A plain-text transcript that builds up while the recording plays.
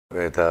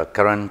With the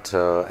current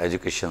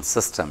education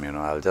system,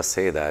 I'll just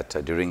say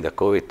that during the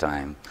COVID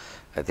time,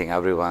 I think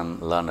everyone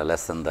learned a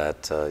lesson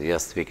that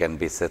yes, we can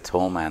be sit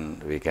home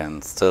and we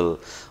can still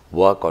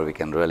work or we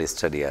can really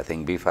study. I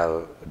think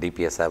B5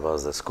 DPSI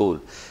was the school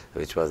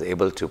which was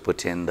able to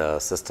put in the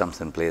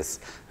systems in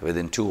place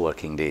within 2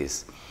 working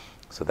days,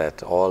 so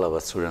that all our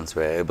students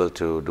were able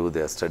to do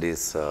their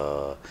studies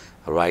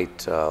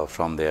right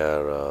from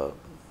their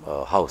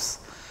house.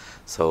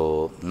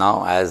 So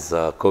now as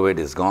COVID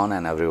is gone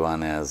and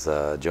everyone has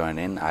joined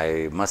in,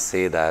 I must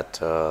say that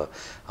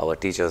our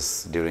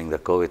teachers during the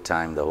COVID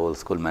time, the whole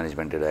school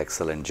management did an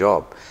excellent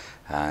job.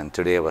 And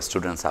today our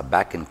students are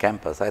back in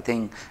campus. I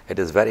think it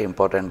is very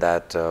important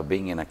that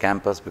being in a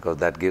campus, because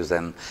that gives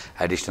an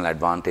additional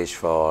advantage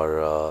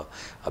for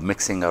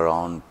mixing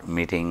around,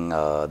 meeting the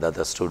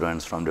other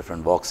students from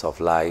different walks of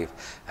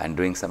life and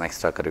doing some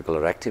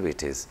extracurricular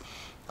activities.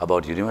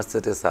 About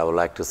universities, I would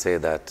like to say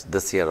that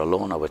this year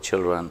alone, our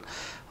children,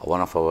 one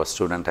of our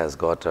students has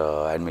got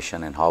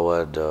admission in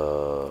Harvard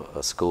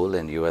School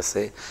in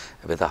USA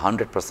with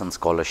 100%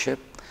 scholarship.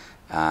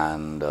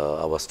 And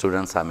our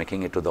students are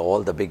making it to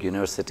all the big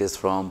universities,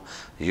 from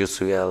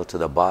UCL to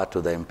the Bath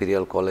to the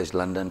Imperial College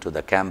London to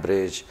the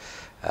Cambridge,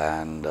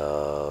 and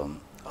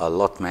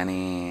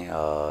many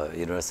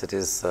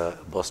universities,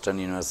 Boston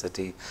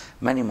University,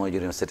 many more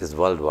universities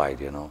worldwide,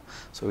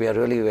 So we are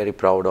really very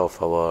proud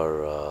of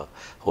our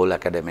whole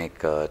academic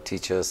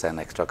teachers and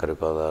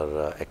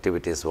extracurricular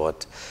activities,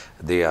 what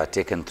they are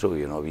taken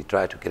through, We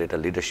try to create a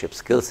leadership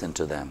skills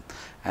into them,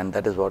 and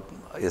that is what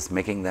is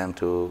making them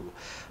to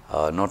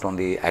not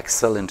only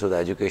excel into the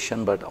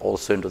education, but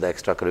also into the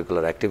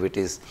extracurricular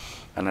activities,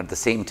 and at the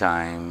same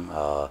time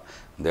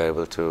they are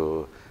able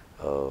to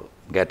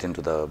get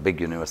into the big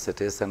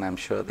universities, and I'm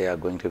sure they are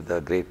going to be the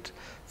great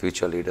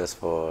future leaders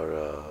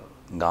for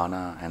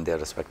Ghana and their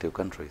respective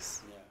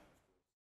countries.